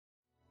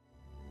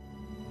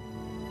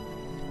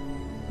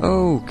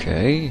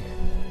Okay.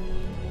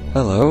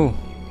 Hello.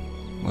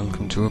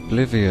 Welcome to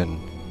Oblivion.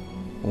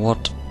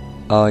 What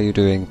are you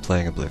doing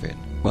playing Oblivion?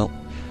 Well,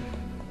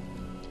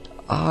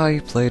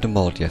 I played a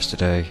mod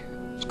yesterday.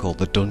 It's called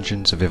the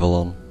Dungeons of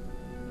Ivellon.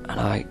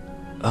 And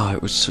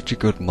it was such a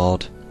good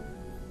mod.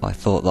 I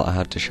thought that I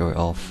had to show it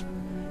off.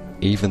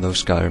 Even though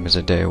Skyrim is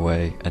a day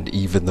away, and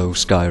even though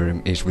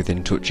Skyrim is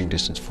within touching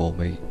distance for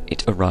me,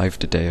 it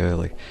arrived a day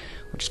early.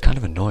 Which is kind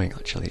of annoying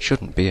actually. It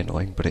shouldn't be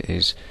annoying, but it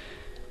is.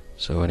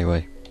 So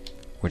anyway,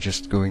 we're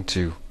just going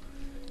to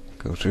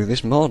go through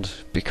this mod,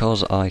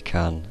 because I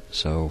can,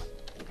 so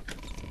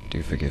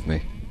do forgive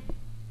me.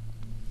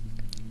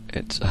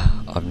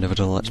 I've never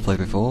done a Let's Play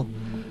before.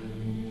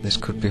 This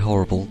could be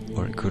horrible,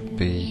 or it could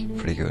be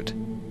pretty good.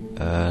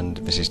 And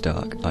this is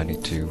dark. I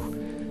need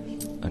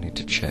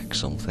to check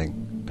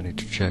something. I need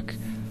to check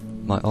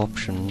my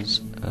options,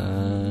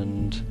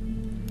 and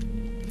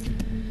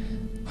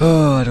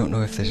I don't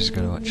know if this is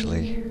going to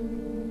actually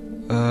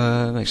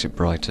makes it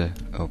brighter.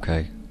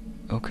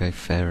 Okay,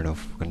 fair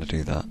enough. We're going to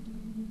do that.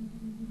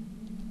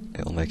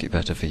 It'll make it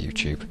better for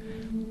YouTube.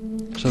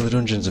 So the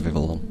Dungeons of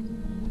Ivellon.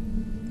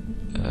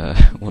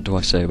 What do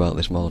I say about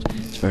this mod?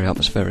 It's very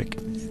atmospheric.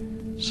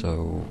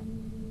 So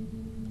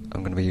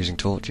I'm going to be using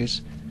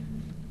torches,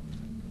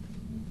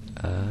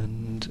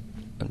 and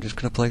I'm just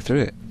going to play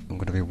through it. I'm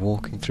going to be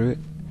walking through it.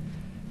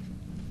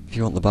 If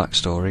you want the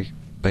backstory,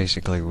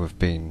 basically we've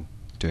been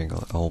doing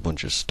a whole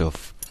bunch of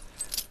stuff,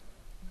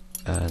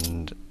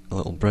 and a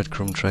little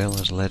breadcrumb trail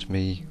has led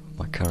me,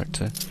 my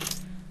character,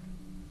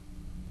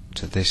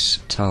 to this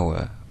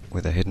tower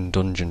with a hidden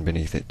dungeon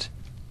beneath it.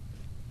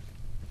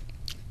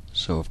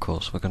 So of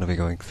course we're going to be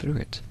going through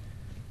it,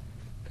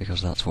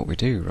 because that's what we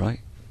do, right?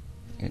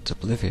 It's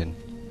Oblivion.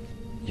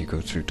 You go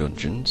through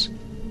dungeons,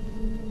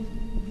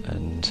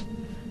 and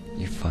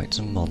you fight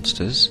some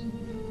monsters,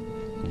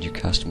 and you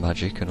cast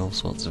magic, and all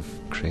sorts of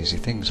crazy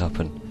things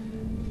happen.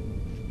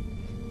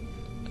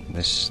 And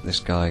this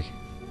guy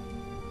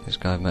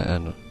met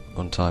an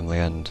untimely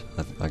end,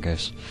 I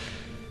guess.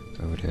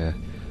 Oh dear.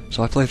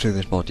 So I played through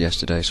this mod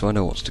yesterday, so I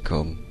know what's to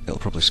come. It'll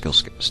probably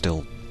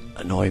still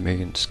annoy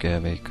me and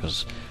scare me,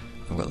 because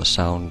I've got the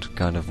sound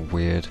kind of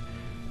weird.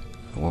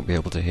 I won't be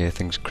able to hear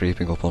things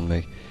creeping up on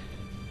me.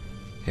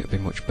 It would be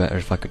much better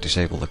if I could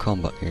disable the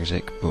combat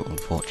music, but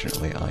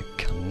unfortunately I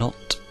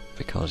cannot,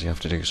 because you have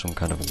to do some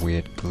kind of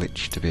weird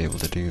glitch to be able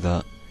to do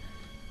that.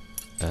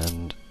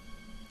 And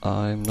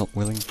I'm not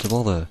willing to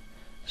bother,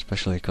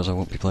 especially because I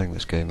won't be playing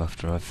this game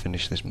after I've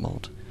finished this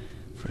mod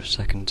for a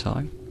second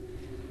time.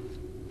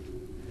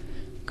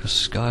 Because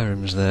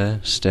Skyrim's there,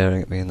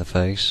 staring at me in the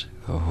face.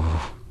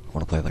 Oh, I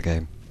want to play that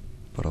game,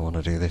 but I want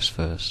to do this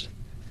first.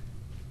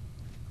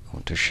 I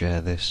want to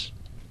share this.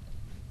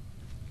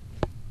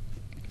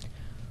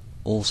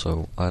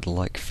 Also, I'd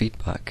like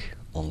feedback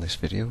on this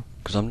video,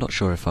 because I'm not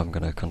sure if I'm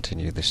going to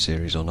continue this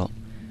series or not.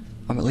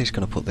 I'm at least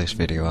going to put this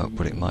video out,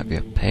 but it might be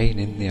a pain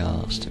in the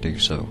arse to do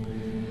so.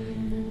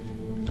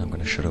 I'm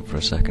going to shut up for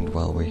a second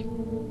while we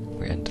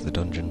enter the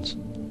dungeons.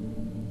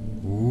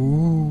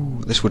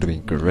 Ooh, this would have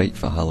been great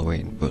for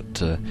Halloween,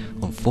 but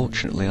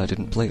unfortunately I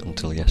didn't play it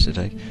until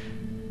yesterday.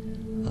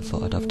 I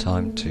thought I'd have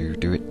time to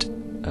do it,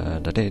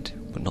 and I did,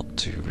 but not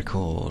to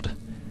record.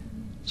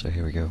 So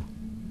here we go.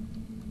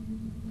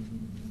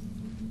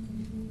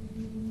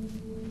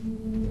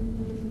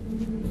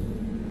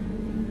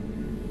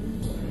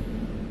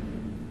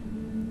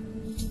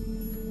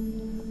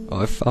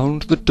 I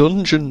found the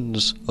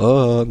dungeons!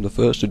 I'm the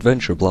first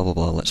adventurer, blah blah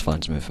blah, let's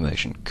find some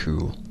information.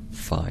 Cool.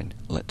 Fine,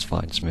 let's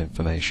find some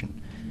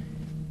information.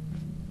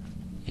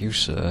 You,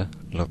 sir,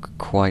 look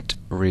quite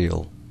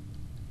real.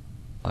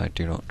 I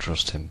do not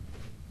trust him.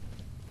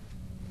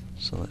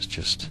 So let's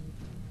just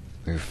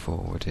move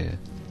forward here.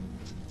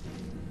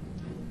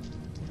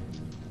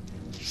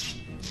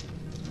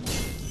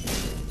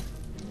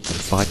 And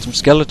fight some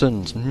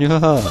skeletons!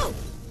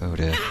 Oh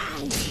dear.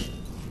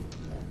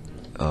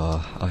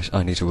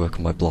 I need to work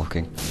on my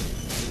blocking.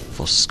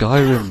 For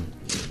Skyrim!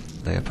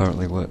 They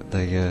apparently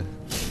they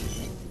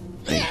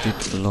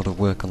did a lot of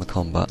work on the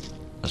combat,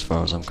 as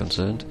far as I'm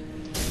concerned.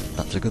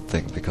 That's a good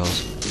thing,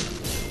 because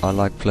I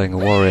like playing a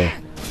warrior,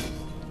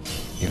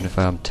 even if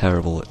I am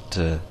terrible at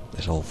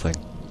this whole thing.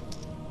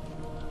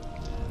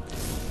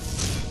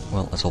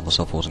 Well, I told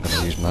myself I wasn't going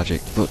to use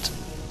magic, but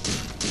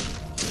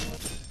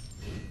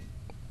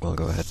we'll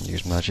go ahead and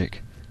use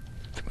magic.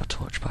 Pick my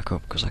torch back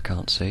up, because I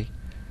can't see.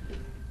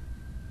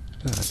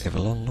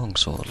 Ivellon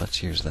longsword,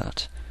 let's use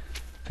that.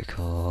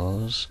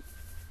 Because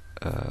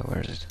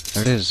where is it?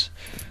 There it is!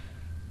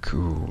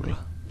 Cool.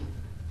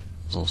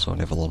 There's also an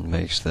Ivellon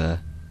mace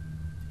there,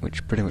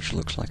 which pretty much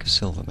looks like a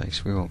silver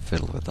mace. We won't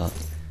fiddle with that.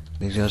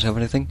 These guys have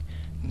anything?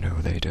 No,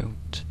 they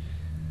don't.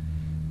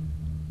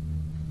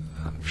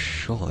 I'm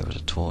sure there was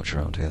a torch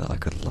around here that I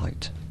could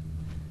light.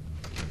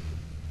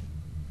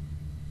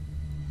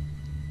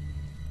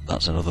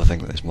 That's another thing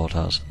that this mod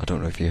has. I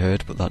don't know if you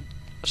heard, but that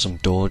some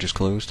door just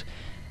closed.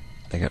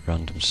 They get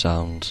random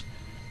sounds.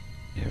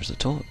 Here's the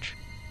torch.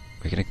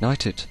 We can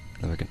ignite it,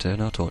 and then we can turn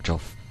our torch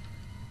off.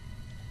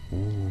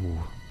 Ooh.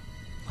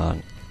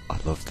 Man, I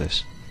love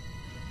this.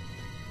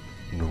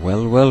 And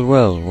well, well,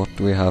 well, what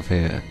do we have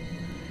here?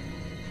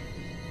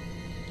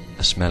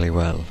 A smelly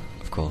well,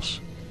 of course.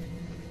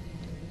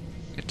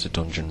 It's a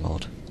dungeon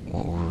mod.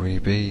 What would we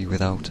be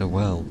without a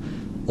well?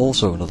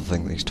 Also, another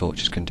thing these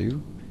torches can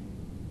do,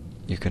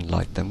 you can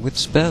light them with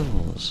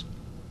spells.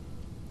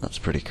 That's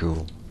pretty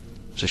cool.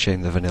 It's a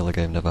shame the vanilla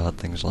game never had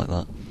things like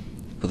that.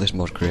 But this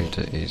mod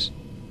creator is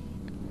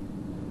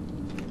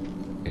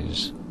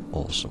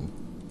awesome.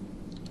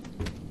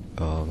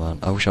 Oh man,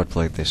 I wish I'd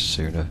played this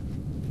sooner.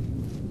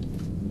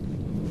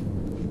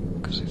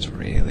 Because it's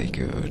really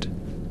good.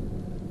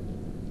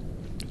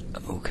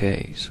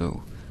 Okay,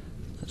 so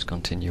let's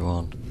continue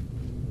on.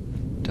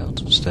 Down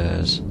some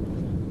stairs.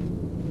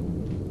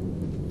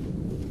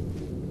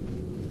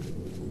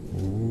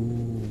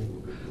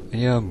 Ooh.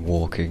 Yeah, I'm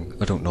walking.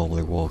 I don't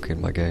normally walk in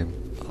my game.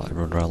 I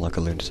run around like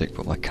a lunatic,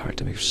 but my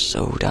character moves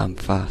so damn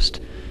fast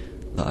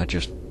that I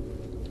just...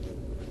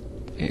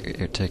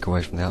 It'd take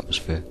away from the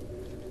atmosphere.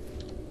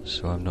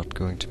 So I'm not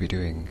going to be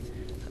doing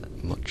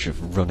much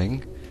of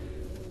running.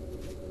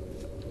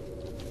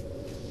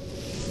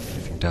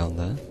 Anything down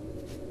there?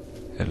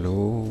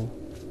 Hello?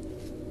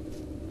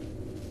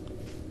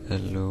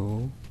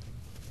 Hello?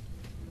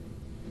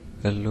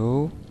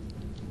 Hello?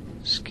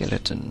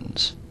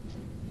 Skeletons.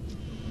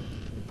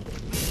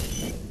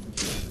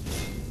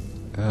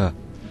 Ah.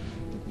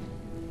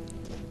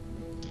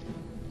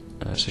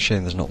 It's a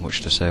shame there's not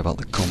much to say about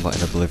the combat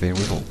in Oblivion.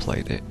 We've all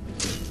played it.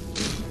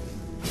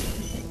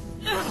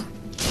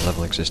 The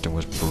leveling system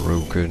was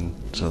broken,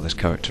 so this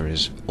character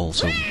is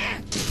also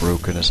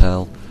broken as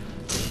hell.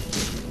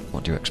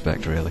 What do you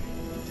expect, really?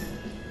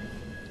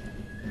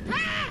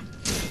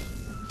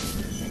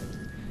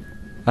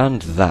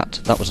 And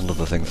that was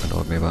another thing that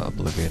annoyed me about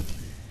Oblivion.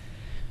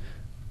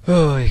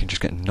 Oh, you can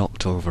just get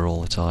knocked over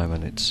all the time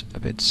and it's a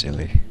bit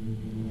silly.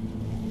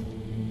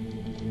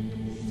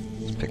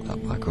 Let's pick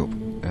that back up.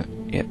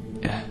 Yep,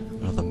 yeah.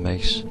 Another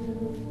mace.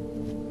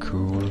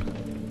 Cool.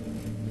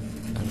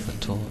 And the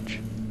torch.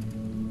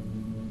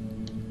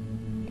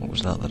 What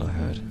was that I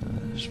heard?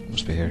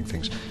 Must be hearing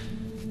things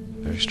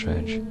very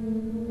strange.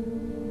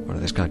 Or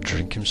did this guy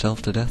drink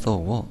himself to death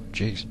or what?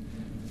 Jeez.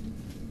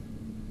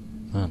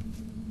 Man.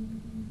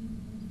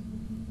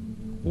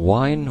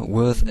 Wine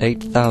worth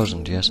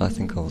 8,000, yes, I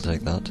think I'll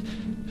take that.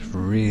 It's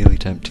really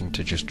tempting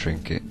to just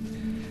drink it.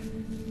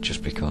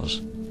 Just because.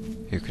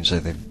 Who can say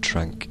they've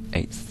drank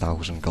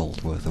 8,000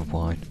 gold worth of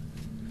wine?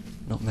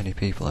 Not many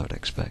people, I would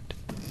expect.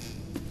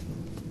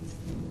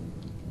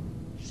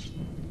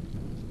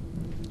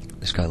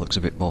 This guy looks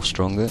a bit more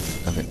stronger.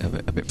 A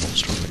bit more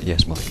stronger.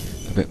 Yes, Mike.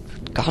 A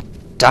bit... God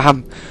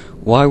damn!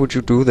 Why would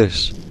you do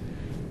this?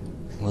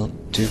 Well,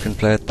 two can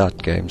play at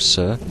that game,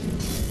 sir.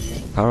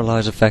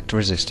 Paralyze effect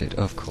resisted,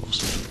 of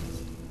course.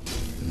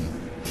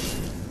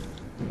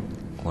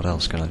 What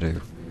else can I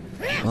do?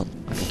 Well,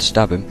 I can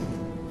stab him.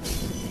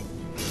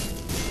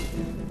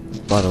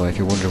 By the way, if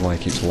you're wondering why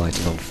he keeps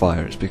lighting on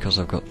fire, it's because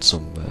I've got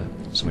some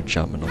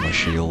enchantment on my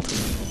shield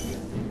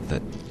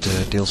that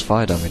deals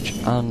fire damage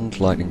and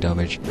lightning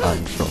damage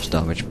and frost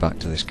damage back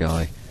to this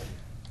guy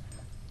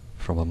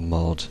from a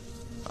mod.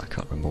 I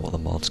can't remember what the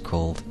mod's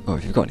called. Oh,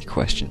 if you've got any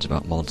questions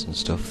about mods and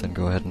stuff, then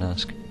go ahead and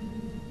ask.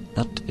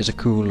 That is a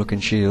cool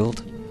looking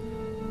shield,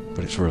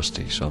 but it's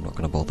rusty, so I'm not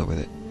going to bother with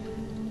it.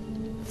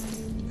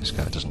 This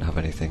guy doesn't have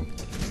anything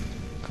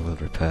I will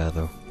repair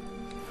though.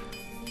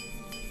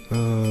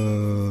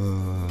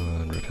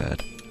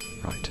 Unrepaired.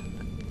 Right,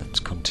 let's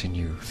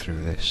continue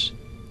through this.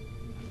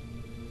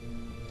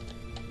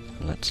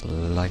 And let's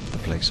light the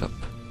place up.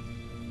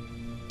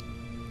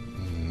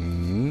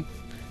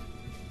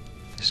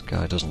 This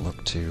guy doesn't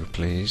look too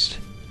pleased.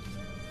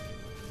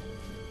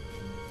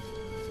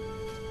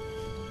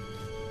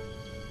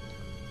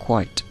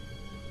 Quite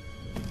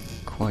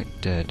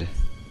dead.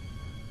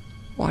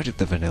 Why did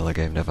the vanilla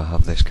game never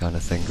have this kind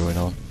of thing going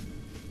on?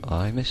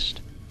 I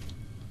missed.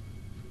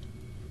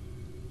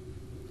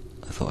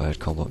 I thought I heard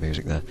combat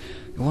music there.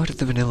 Why did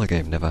the vanilla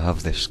game never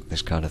have this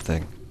kind of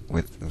thing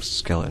with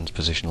skeletons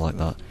positioned like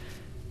that?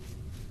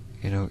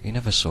 You know, you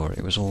never saw it.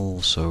 It was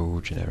all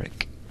so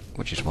generic,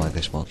 which is why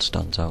this mod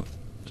stands out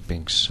as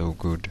being so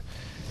good.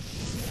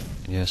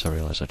 And yes, I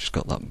realise I just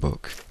got that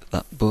book.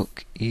 That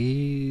book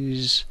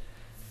is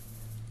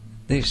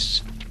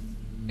this.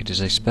 It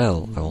is a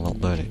spell. I will not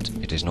learn it.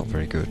 It is not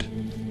very good.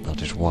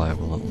 That is why I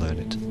will not learn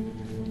it.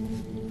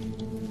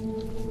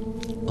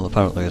 Well,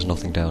 apparently there's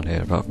nothing down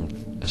here apart from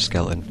a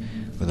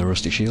skeleton with a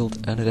rusty shield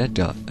and a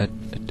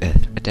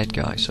dead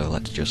guy. So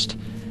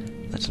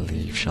let's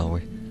leave, shall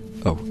we?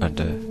 Oh, and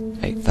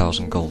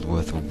 8,000 gold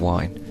worth of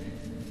wine.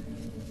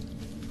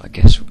 I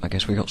guess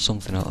we got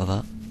something out of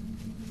that.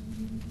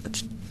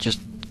 Let's just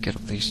get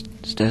up these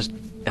stairs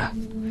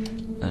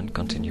and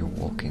continue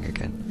walking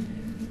again.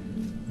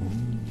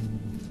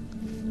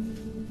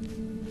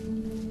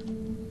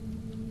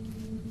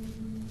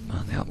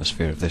 Man, the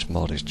atmosphere of this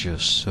mod is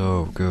just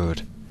so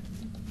good.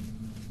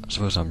 I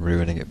suppose I'm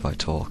ruining it by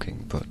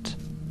talking, but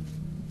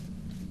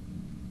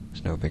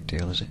it's no big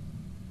deal, is it?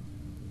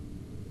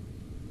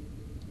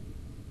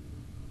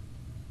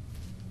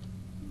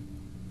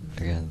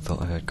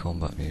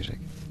 combat music.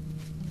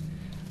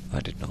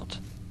 I did not.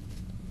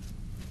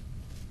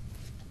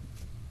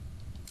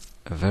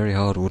 A very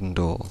hard wooden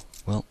door.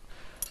 Well,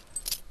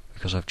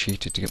 because I've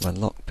cheated to get my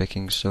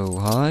lockpicking so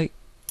high,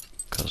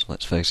 because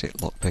let's face it,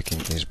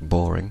 lockpicking is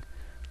boring.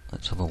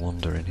 Let's have a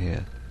wander in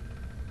here.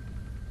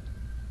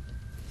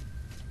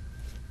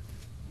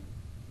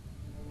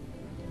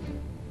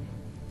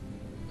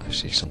 I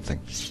see something.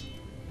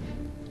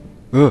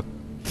 Oh!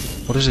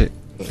 What is it?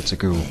 It's a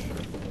ghoul.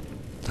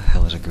 What the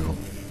hell is a ghoul?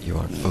 You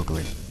are an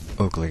ugly,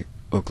 ugly,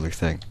 ugly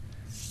thing.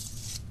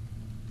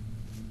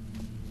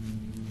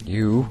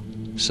 You,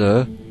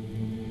 sir?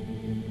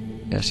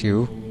 Yes,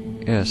 you?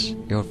 Yes,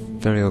 you're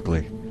very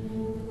ugly.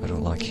 I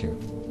don't like you.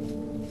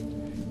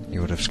 You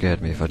would have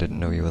scared me if I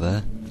didn't know you were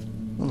there.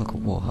 Oh, look, a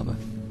warhammer.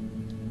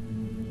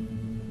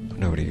 But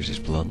nobody uses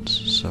blunts,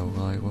 so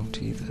I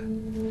won't either.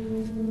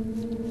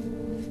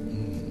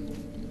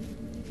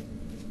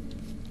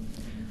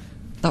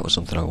 That was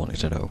something I wanted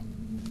to know.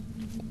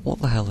 What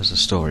the hell is the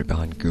story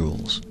behind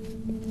ghouls?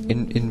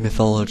 In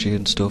mythology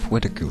and stuff,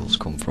 where do ghouls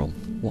come from?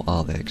 What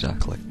are they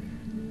exactly?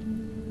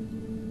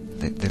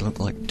 They look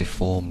like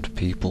deformed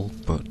people,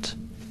 but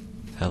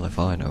hell if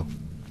I know.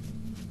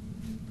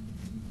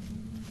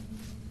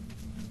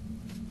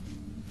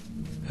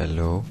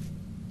 Hello?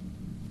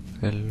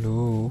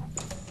 Hello?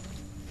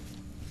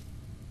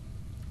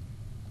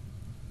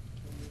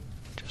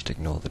 Just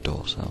ignore the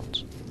door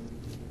sounds.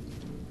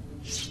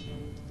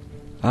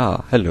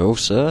 Ah, hello,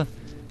 sir.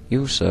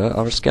 You, sir,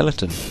 are a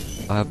skeleton.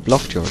 I have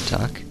blocked your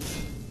attack,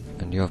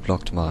 and you have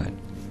blocked mine.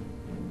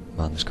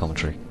 Man, this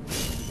commentary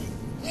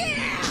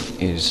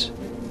is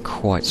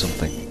quite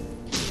something.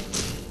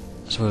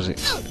 I suppose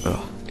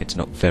it's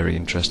not very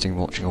interesting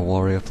watching a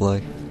warrior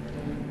play,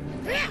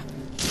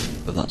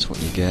 but that's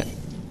what you get,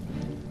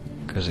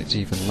 because it's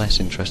even less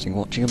interesting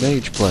watching a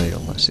mage play,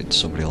 unless it's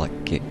somebody like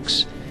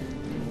Gix,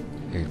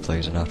 who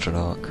plays an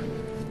Atronach.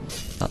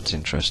 That's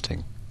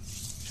interesting.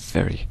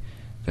 Very,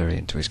 very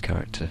into his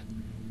character.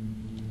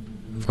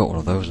 I've got one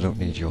of those, I don't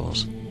need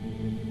yours.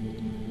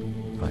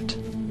 Right,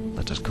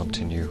 let us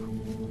continue.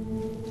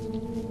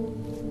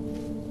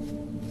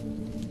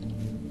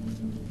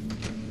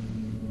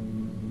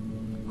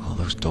 Oh,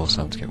 those door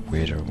sounds get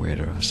weirder and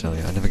weirder, I tell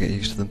you, I never get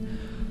used to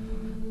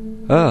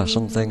them. Ah,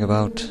 something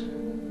about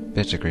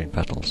bitter green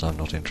petals. I'm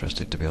not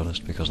interested, to be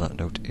honest, because that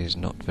note is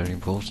not very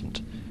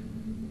important.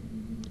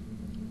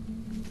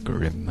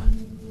 Grim.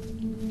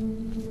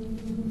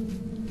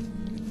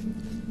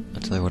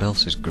 I'll tell you what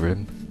else is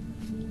grim.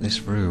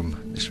 This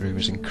room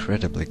is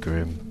incredibly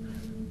grim.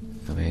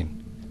 I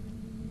mean,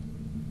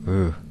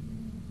 ooh,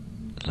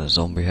 there's a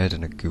zombie head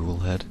and a ghoul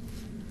head.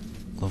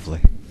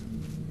 Lovely.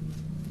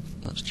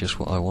 That's just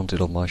what I wanted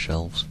on my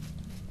shelves.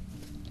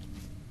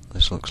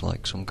 This looks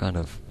like some kind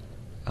of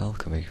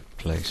alchemy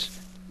place.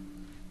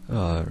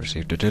 Oh, I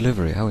received a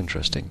delivery, how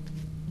interesting.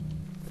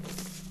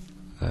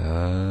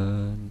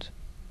 And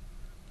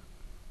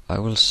I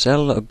will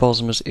sell a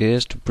Bosma's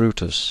ears to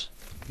Brutus.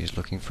 He's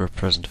looking for a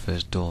present for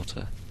his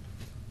daughter.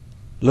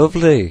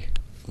 Lovely!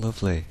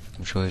 Lovely.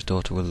 I'm sure his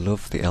daughter will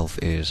love the elf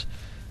ears.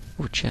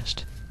 Oh, a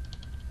chest.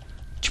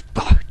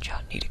 I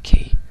need a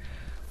key.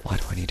 Why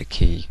do I need a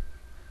key?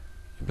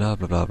 Blah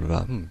blah blah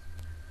blah blah.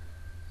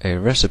 A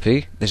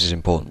recipe. This is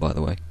important, by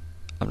the way.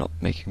 I'm not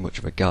making much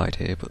of a guide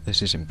here, but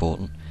this is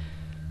important.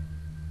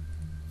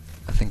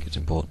 I think it's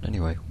important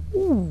anyway.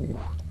 Ooh!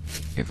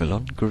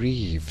 Ivellon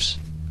greaves.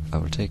 I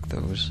will take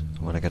those,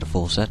 and when I get a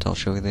full set, I'll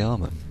show you the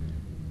armour.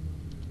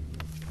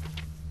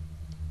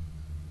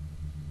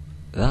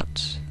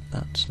 That's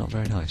not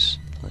very nice.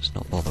 Let's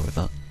not bother with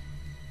that.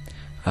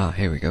 Ah,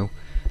 here we go.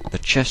 The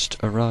chest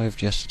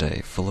arrived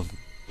yesterday, full of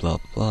blah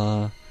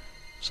blah,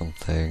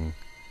 something.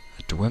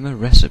 A Dwemer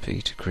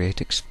recipe to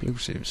create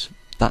explosives.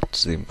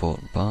 That's the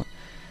important part.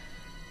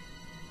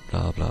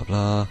 Blah blah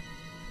blah.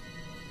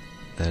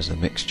 There's the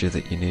mixture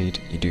that you need.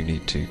 You do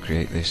need to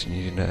create this.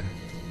 You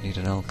need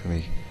an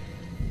alchemy.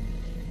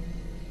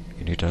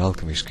 You need an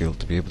alchemy skill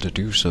to be able to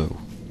do so.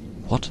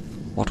 What?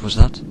 What was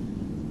that?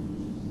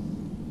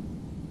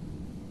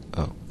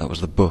 Oh, that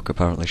was the book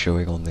apparently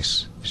showing on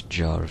this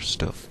jar of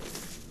stuff.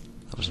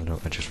 That was the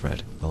note I just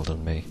read. Well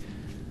done me.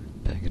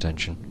 Paying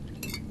attention.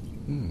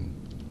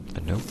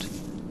 A note.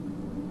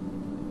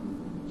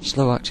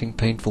 Slow-acting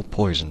painful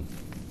poison.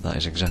 That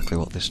is exactly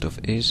what this stuff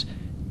is.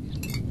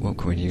 It won't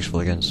come in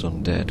useful against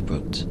undead,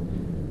 but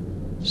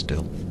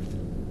still.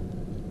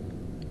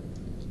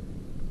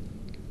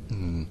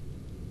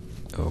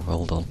 Oh,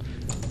 hold on.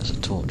 There's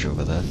a torch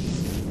over there.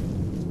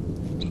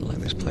 Let's light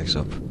this place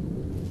up.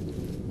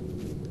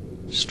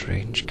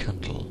 Strange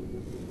candle.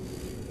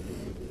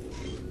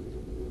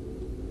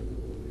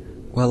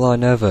 Well,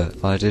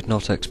 I did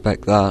not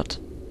expect that.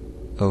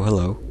 Oh,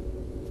 hello.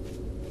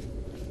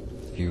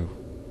 You.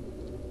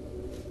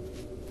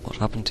 What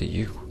happened to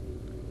you?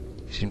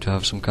 You seem to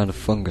have some kind of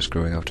fungus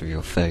growing out of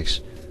your face.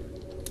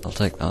 I'll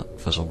take that,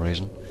 for some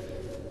reason.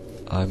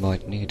 I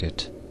might need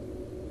it.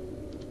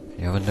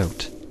 You have a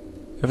note.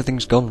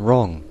 Everything's gone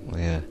wrong. Well,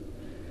 yeah.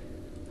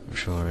 I'm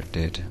sure it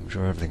did. I'm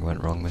sure everything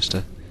went wrong,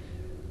 mister.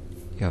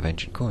 You have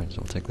ancient coins.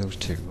 I'll take those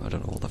too. I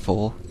don't know what they're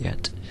for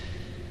yet,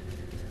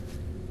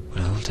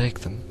 but I'll take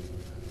them.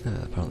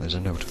 Apparently there's a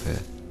note up here.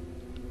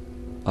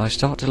 I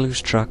start to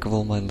lose track of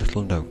all my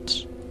little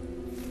notes.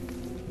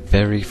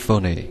 Very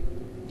funny,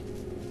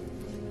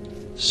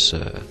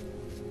 sir.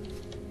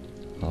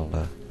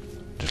 I'll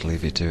just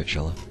leave you to it,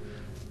 shall I?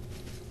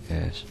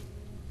 Yes.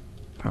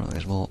 Apparently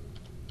there's more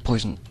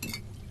poison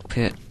up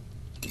here.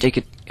 Take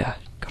it. Yeah,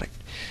 got it.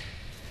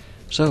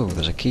 So,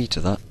 there's a key to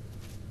that.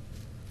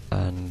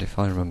 And if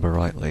I remember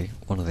rightly,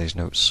 one of these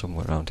notes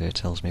somewhere around here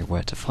tells me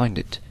where to find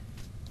it.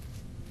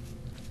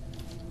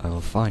 I will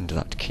find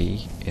that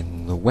key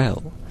in the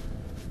well.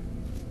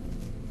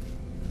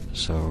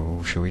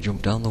 So, shall we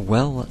jump down the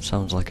well? That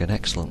sounds like an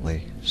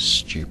excellently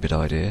stupid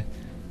idea.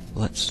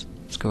 Let's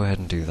go ahead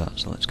and do that.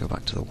 So let's go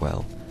back to the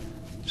well.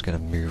 Let's get a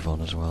move on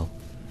as well.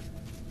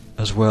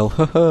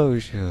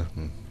 Sure.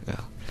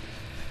 Yeah.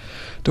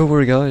 Don't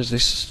worry, guys.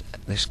 This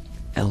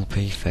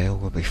LP fail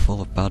will be full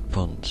of bad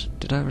puns.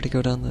 Did I already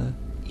go down there?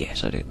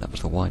 Yes, I did. That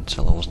was the wine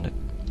cellar, wasn't it?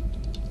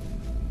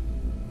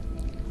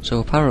 So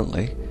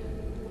apparently,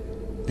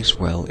 this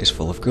well is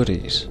full of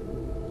goodies.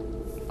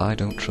 I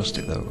don't trust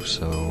it though,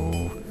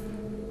 so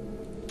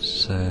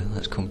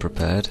let's come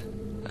prepared.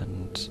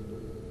 And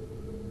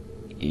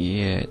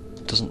yeah,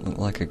 it doesn't look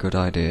like a good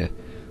idea,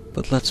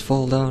 but let's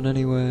fall down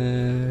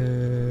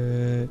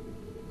anyway.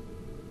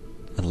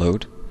 And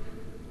load.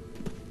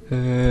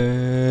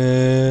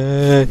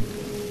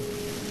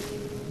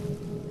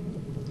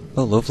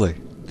 Oh, lovely.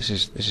 This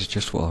is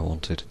just what I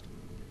wanted.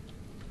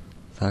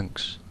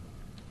 Thanks.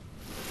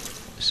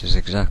 This is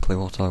exactly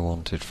what I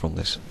wanted from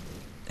this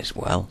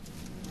well.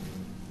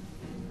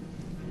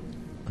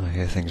 I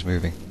hear things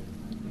moving.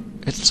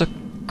 It's a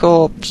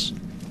corpse!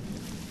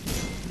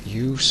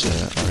 You,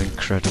 sir, are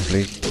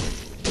incredibly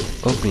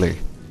ugly.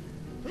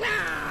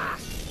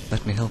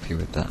 Let me help you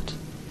with that.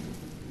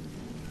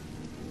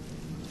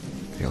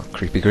 Your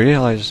creepy green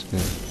eyes. Yeah.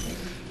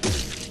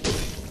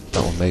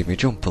 That one made me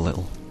jump a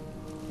little.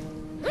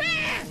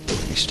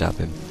 Let me stab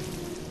him.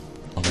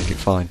 I'll make it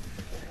fine.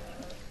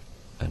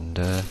 And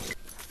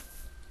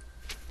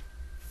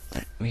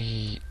let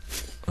me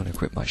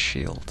unequip my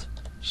shield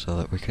so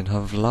that we can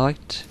have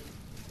light.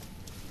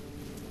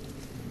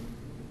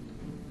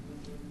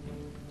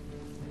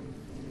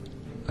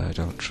 I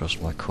don't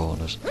trust my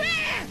corners.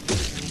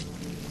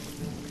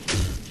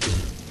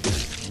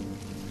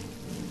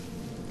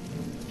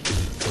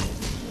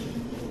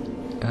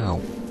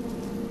 Ow.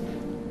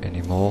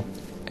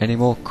 Any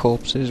more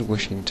corpses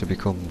wishing to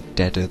become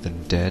deader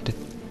than dead?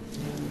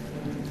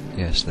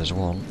 Yes, there's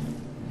one.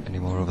 Any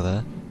more over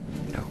there?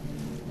 No.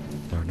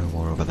 There are no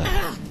more over there.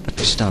 Let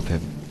me stab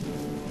him.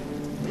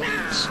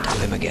 Stab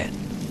him again.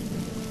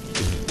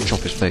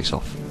 Chop his face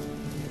off.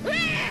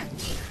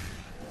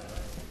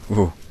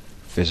 Ooh.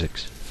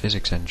 Physics.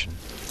 Physics engine.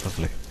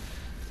 Lovely.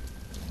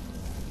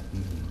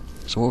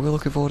 So what are we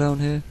looking for down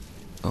here?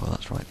 Oh,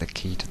 that's right, the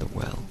key to the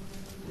well.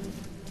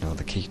 No,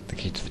 the key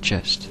to the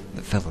chest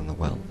that fell in the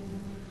well.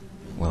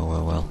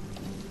 Well.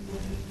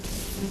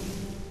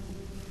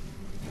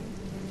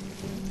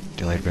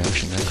 Delayed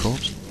reaction there,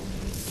 corpse.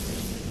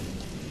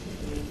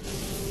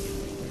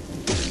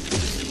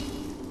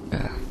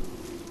 Yeah.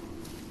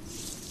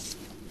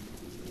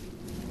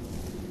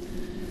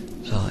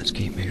 So let's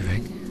keep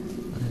moving.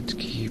 Let's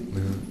keep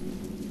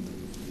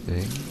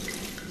moving.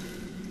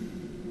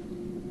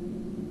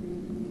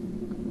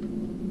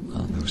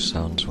 Well, those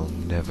sounds will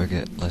never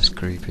get less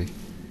creepy.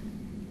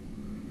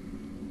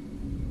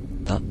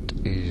 That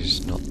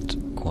is not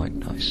quite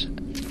nice.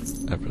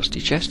 A rusty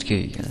chest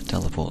key and a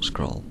teleport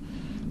scroll.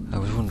 I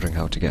was wondering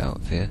how to get out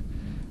of here.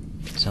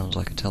 It sounds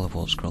like a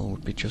teleport scroll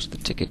would be just the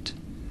ticket.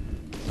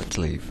 Let's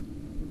leave.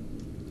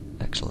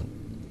 Excellent.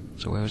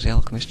 So where was the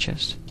alchemist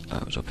chest? Oh,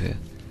 it was up here.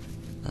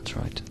 That's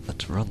right.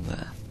 Let's run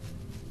there.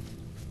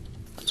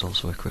 Let's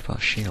also equip our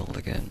shield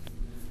again.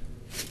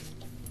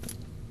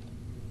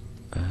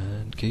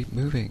 And keep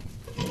moving.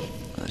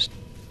 I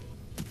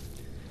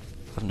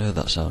haven't heard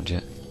that sound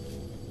yet.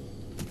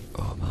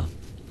 Oh man.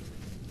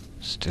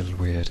 Still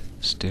weird.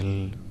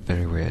 Still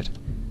very weird.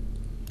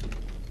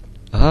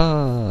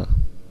 Ah!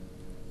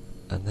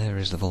 And there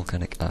is the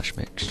volcanic ash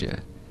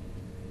mixture.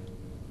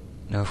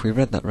 Now if we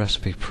read that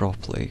recipe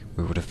properly,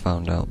 we would have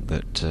found out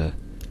that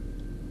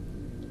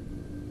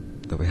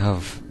we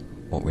have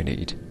what we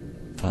need.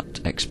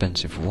 That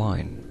expensive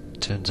wine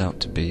turns out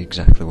to be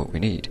exactly what we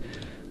need.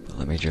 But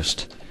let me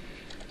just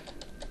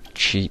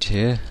cheat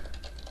here.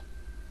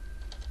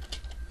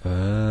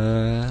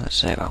 Let's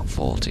say about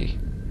 40.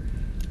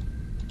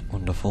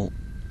 Wonderful.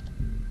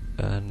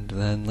 And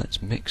then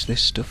let's mix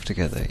this stuff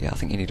together. Yeah, I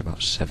think you need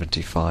about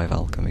 75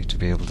 alchemy to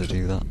be able to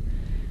do that.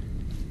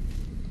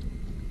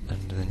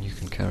 And then you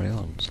can carry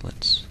on. So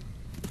let's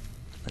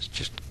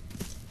just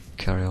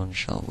carry on,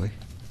 shall we?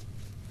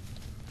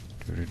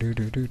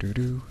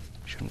 Do.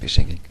 Shouldn't be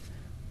singing.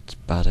 It's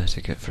bad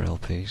etiquette for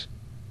LPs.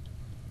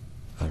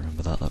 I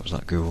remember that was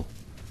that ghoul.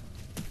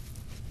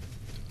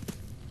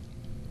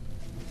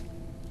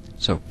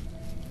 So,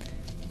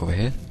 over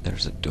here,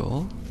 there's a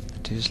door.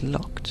 It is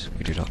locked.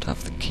 We do not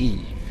have the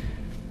key,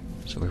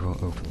 so we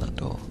won't open that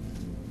door.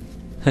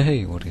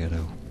 Hey, what do you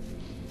know?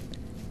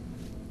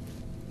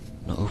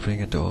 Not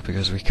opening a door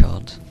because we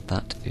can't.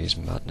 That is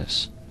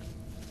madness.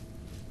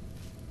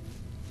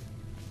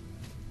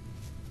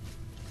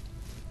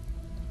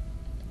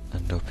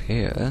 And up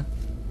here,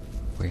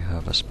 we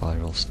have a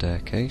spiral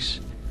staircase.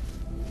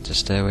 It's a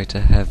stairway to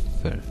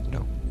heaven.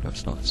 No,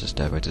 it's not. It's a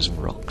stairway to some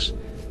rocks.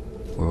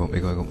 We won't be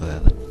going up there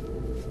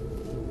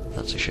then.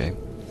 That's a shame.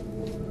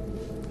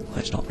 Well,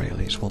 it's not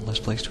really. It's one less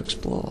place to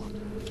explore,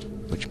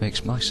 which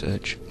makes my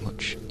search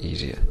much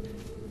easier.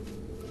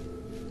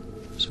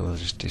 So we'll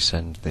just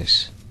descend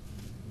this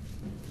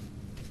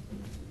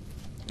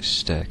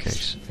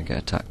staircase and get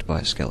attacked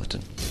by a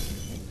skeleton.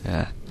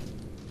 Yeah.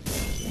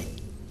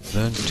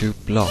 Learn to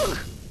block.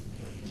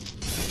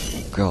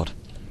 God.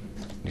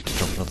 Need to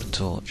drop another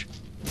torch.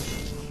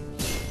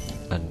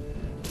 And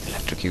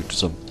electrocute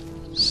some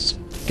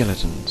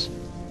skeletons.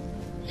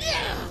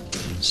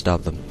 And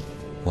stab them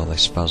while they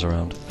spaz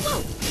around.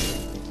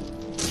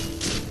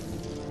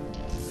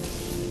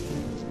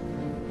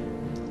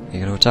 You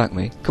gonna attack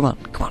me? Come on,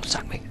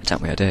 attack me.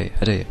 Attack me, I dare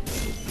you.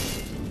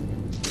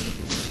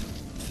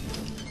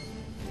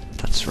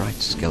 That's right,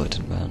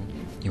 skeleton man.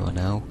 You are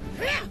now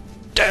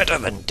deader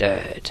than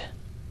dead.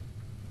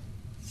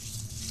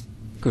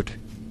 Good.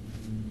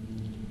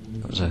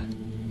 That was a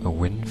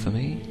win for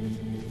me.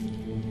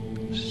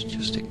 Let's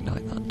just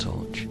ignite that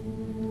torch.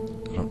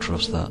 I don't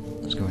trust that.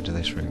 Let's go into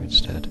this room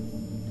instead.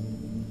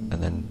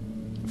 And then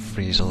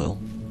freeze a little.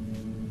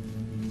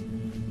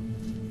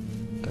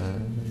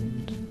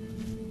 And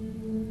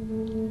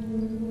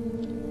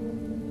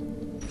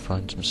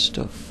find some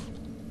stuff.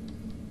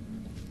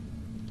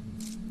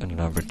 And an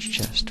average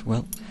chest.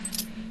 Well,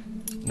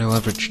 no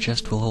average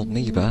chest will hold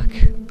me back.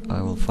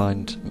 I will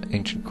find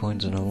ancient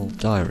coins and an old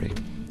diary.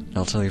 And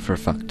I'll tell you for a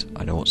fact,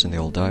 I know what's in the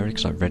old diary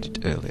because I read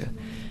it earlier.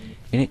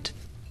 In it...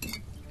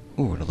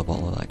 Ooh, another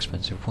bottle of that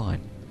expensive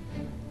wine.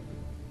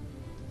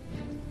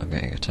 I'm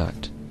getting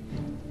attacked.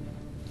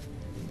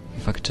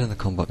 If I could turn the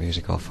combat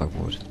music off, I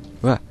would.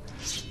 Ah.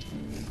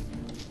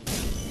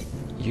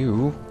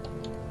 You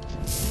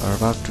are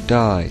about to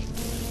die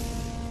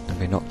and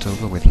be knocked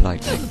over with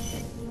lightning.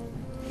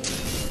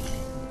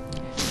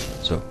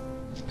 So,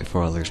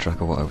 before I lose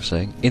track of what I was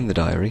saying, in the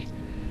diary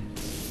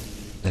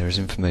there is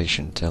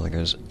information telling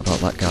us about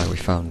that guy we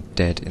found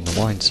dead in the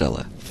wine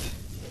cellar.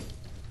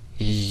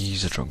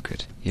 He's a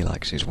drunkard. He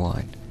likes his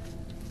wine.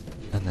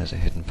 And there's a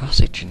hidden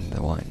passage in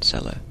the wine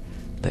cellar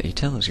that he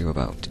tells you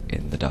about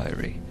in the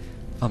diary.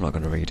 I'm not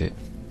going to read it,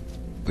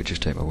 but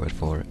just take my word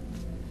for it.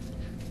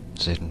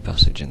 There's a hidden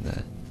passage in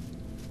there.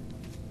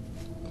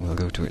 We'll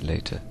go to it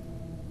later,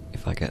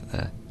 if I get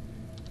there.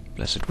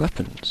 Blessed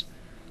weapons.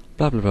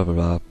 Blah blah blah blah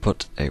blah.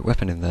 Put a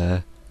weapon in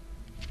there,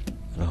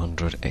 and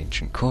 100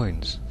 ancient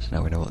coins. So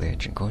now we know what the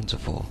ancient coins are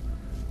for.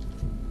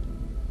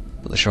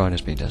 But the shrine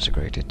has been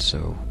desecrated,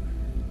 so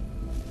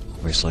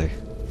obviously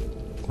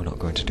we're not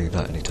going to do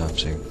that anytime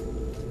soon.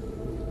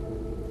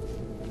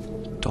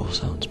 Door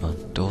sounds, man.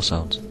 Door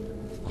sounds.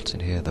 What's in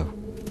here, though?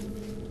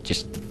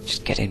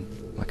 Just get in.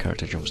 My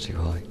character jumps too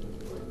high.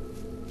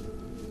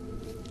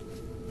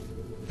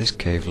 This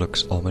cave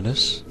looks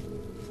ominous.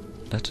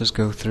 Let us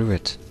go through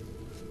it.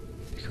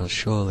 Because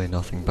surely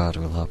nothing bad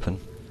will happen.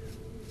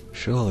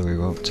 Surely we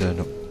won't turn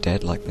up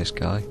dead like this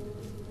guy.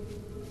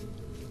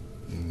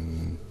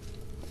 I'm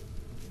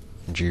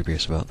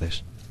dubious about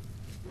this.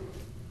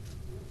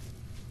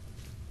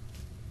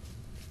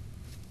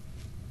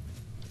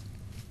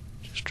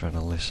 Just trying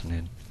to listen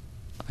in.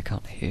 I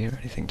can't hear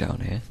anything down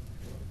here.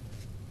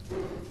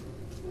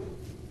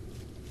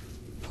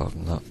 Apart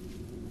from that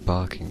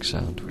barking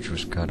sound, which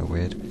was kind of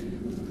weird.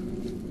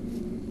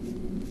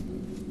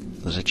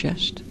 There's a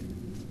chest.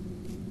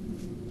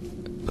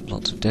 But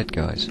lots of dead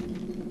guys.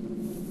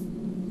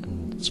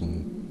 And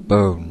some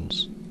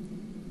bones.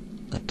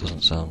 That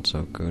doesn't sound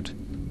so good.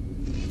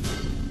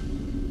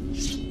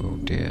 Oh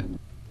dear.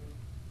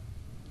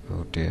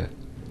 Oh dear.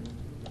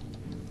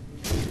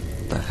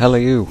 The hell are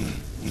you?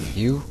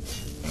 You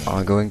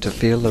are going to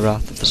feel the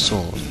wrath of the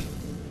sword.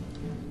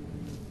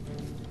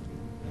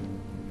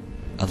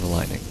 And the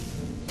lightning.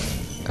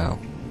 Ow.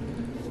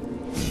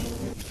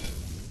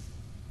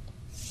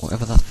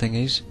 Whatever that thing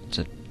is, it's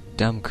a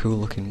damn cool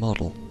looking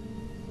model.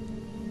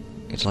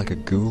 It's like a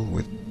ghoul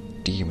with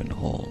demon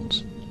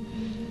horns.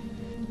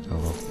 Oh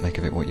well, make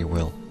of it what you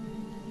will.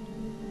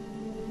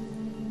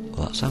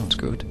 Well, that sounds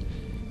good.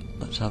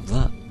 Let's have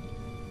that.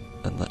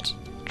 And let's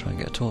try and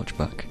get a torch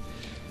back.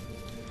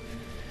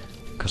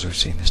 Because we've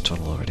seen this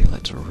tunnel already,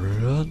 let's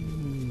run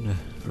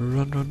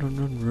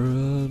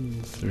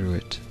through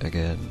it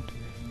again.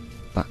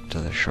 Back to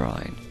the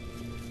shrine.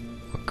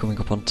 We're coming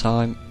up on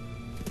time.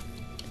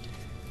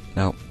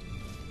 Now,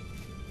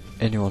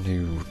 anyone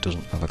who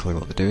doesn't have a clue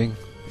what they're doing,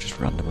 just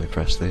randomly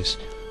press this,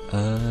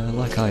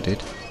 like I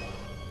did.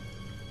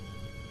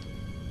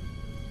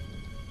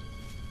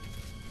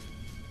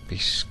 Be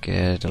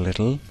scared a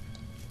little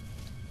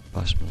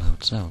by some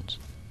loud sounds.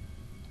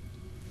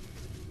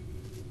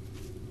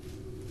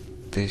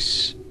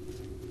 This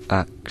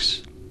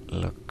axe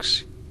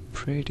looks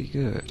pretty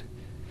good.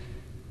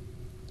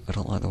 I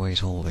don't like the way he's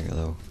holding it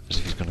though, as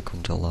if he's going to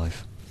come to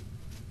life.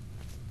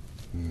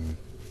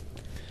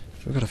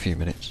 So we've got a few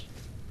minutes.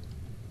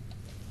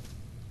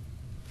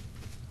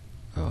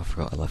 Oh, I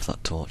forgot I left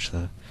that torch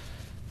there.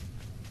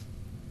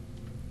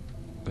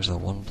 Was there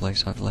one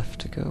place I've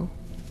left to go?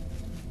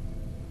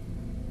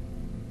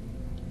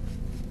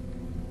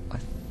 I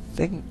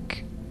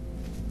think...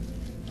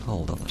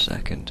 Hold on a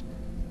second.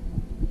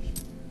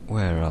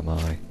 Where am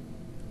I?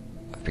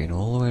 I've been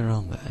all the way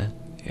around there,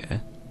 yeah.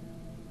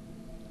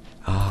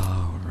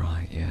 Oh,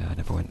 right, yeah, I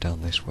never went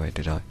down this way,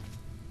 did I?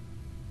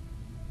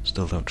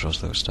 Still don't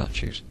trust those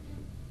statues.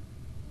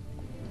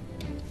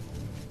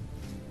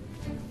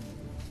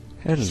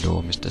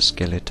 Hello, Mr.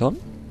 Skeleton.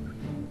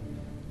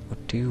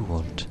 What do you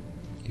want?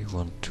 You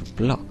want to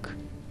block?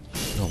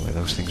 Normally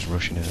those things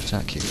rush in and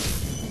attack you.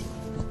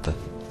 What the...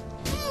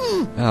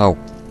 Ow!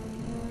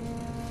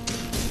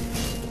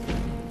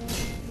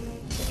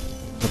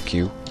 Look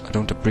you, I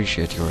don't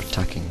appreciate your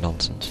attacking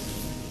nonsense.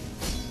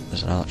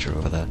 There's an archer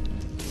over there.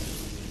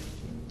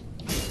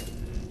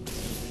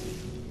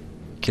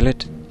 Kill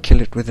it!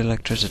 Kill it with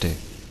electricity.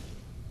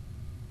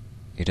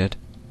 You dead?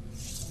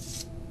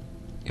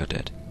 You're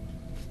dead.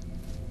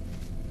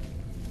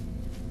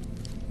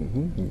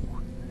 Ooh,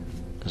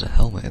 there's a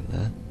helmet in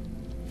there.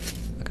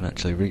 I can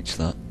actually reach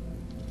that.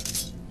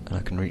 And I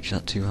can reach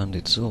that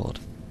two-handed sword.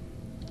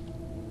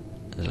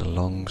 There's a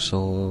long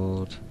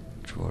sword,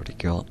 which we've already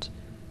got.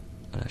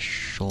 And a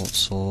short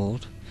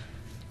sword.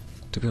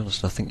 To be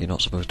honest, I think you're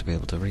not supposed to be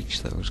able to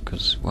reach those,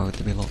 because why would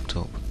they be locked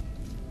up?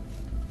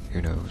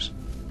 Who knows?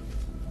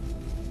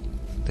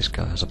 This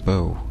guy has a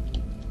bow.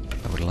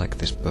 I would like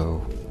this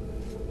bow.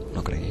 I'm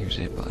not going to use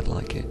it, but I'd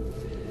like it.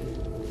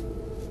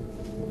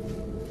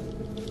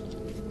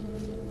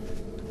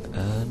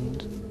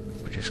 And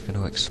we're just going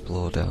to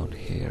explore down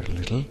here a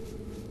little.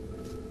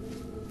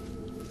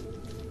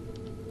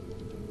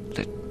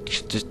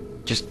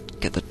 Just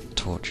get the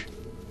torch.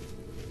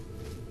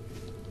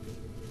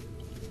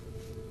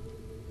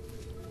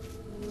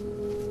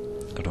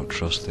 I don't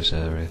trust this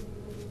area.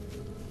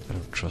 I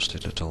don't trust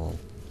it at all.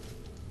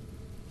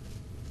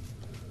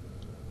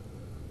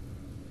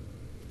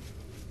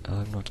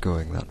 I'm not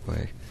going that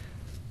way.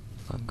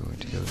 I'm going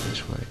to go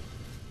this way.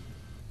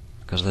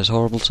 Because there's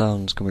horrible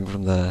sounds coming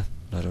from there,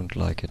 and I don't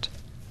like it.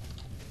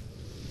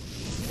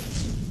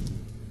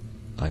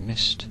 I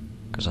missed,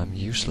 because I'm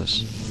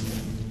useless.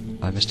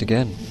 I missed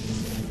again.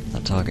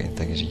 That targeting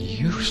thing is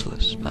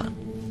useless, man.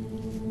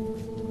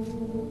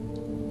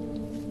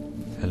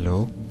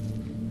 Hello?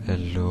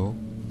 Hello?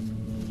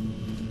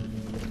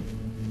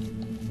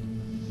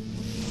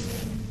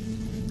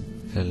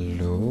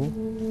 Hello?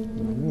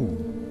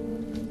 Ooh.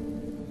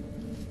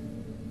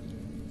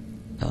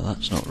 Now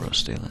that's not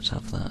rusty, let's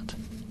have that.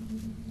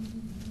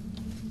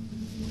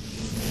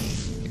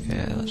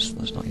 Yeah,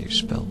 let's not use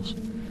spells.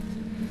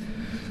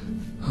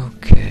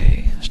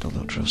 Okay, I still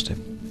don't trust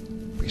him.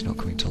 But he's not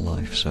coming to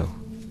life, so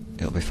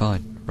it'll be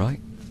fine, right?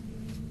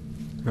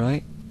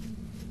 Right?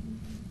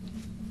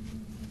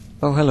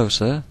 Oh, hello,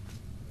 sir.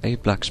 Are you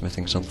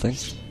blacksmithing something?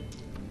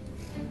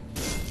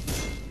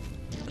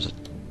 There's a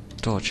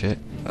torch here.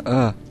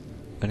 I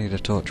need a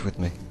torch with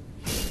me.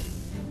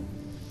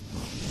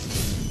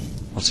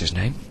 What's his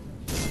name?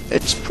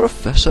 It's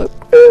Professor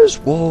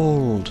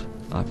Griswold!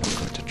 I'm not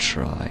going to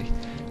try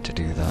to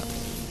do that.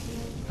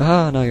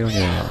 Ah, now you're on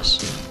your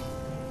ass.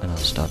 And I'll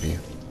stab you.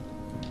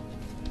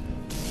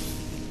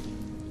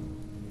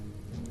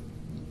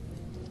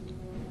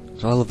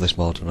 So I love this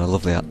mod, and I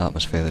love the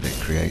atmosphere that it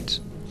creates.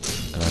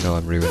 And I know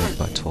I'm ruining it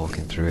by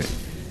talking through it.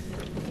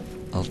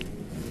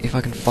 If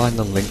I can find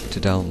the link to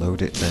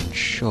download it, then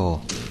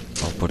sure,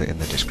 I'll put it in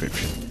the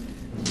description.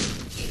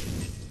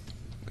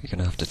 But you're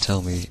gonna have to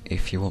tell me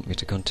if you want me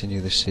to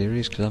continue this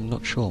series, because I'm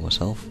not sure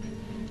myself.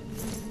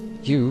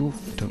 You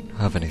don't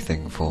have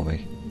anything for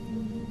me.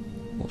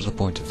 What was the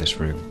point of this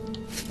room?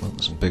 Well,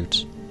 there's some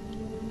boots.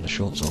 And a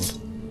short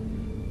sword.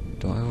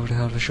 Do I already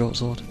have a short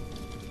sword?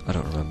 I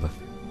don't remember.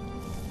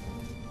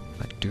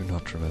 I do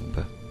not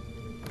remember.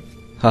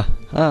 Ha!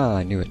 Ah,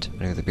 I knew it.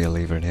 I knew there'd be a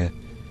lever in here.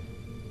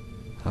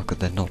 How could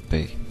there not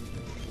be?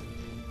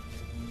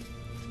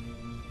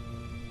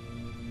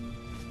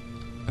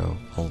 Oh,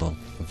 hold on.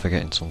 I'm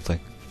forgetting something.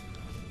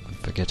 I'm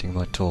forgetting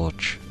my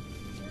torch.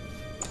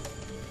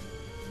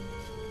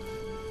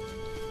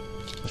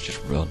 Let's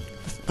just run.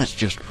 Let's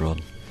just run.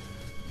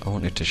 I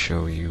wanted to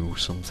show you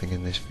something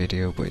in this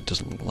video, but it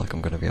doesn't look like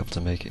I'm going to be able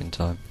to make it in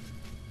time.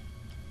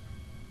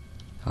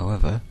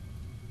 However,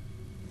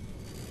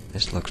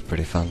 this looks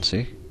pretty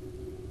fancy.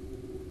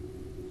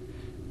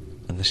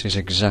 And this is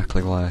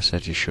exactly why I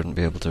said you shouldn't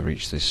be able to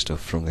reach this stuff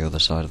from the other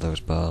side of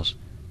those bars.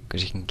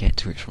 Because you can get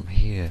to it from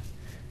here.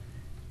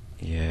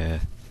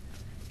 Yeah.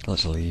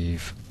 Let's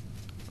leave.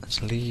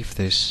 Let's leave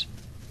this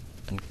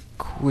and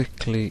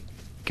quickly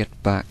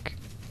get back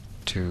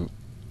to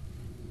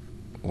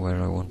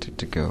where I wanted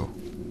to go.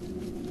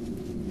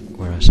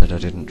 Where I said I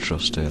didn't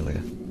trust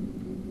earlier.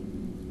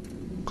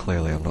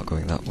 Clearly I'm not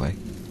going that way.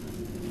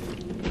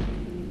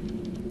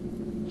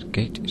 Let's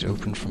Gate is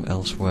open from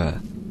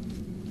elsewhere.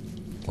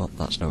 Well,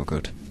 that's no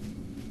good.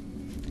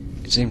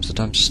 It seems that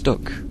I'm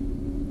stuck,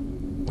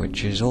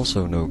 which is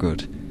also no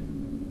good.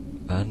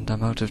 And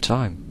I'm out of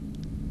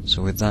time.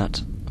 So with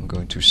that, I'm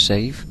going to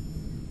save.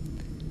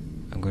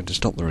 I'm going to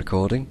stop the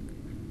recording.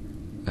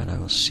 And I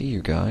will see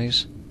you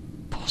guys,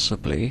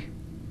 possibly,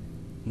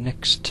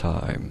 next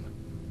time.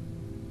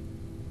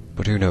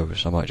 But who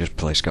knows, I might just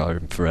play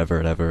Skyrim forever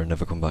and ever and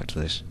never come back to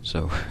this.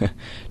 So,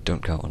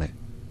 don't count on it.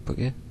 But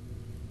yeah,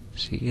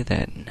 see you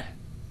then.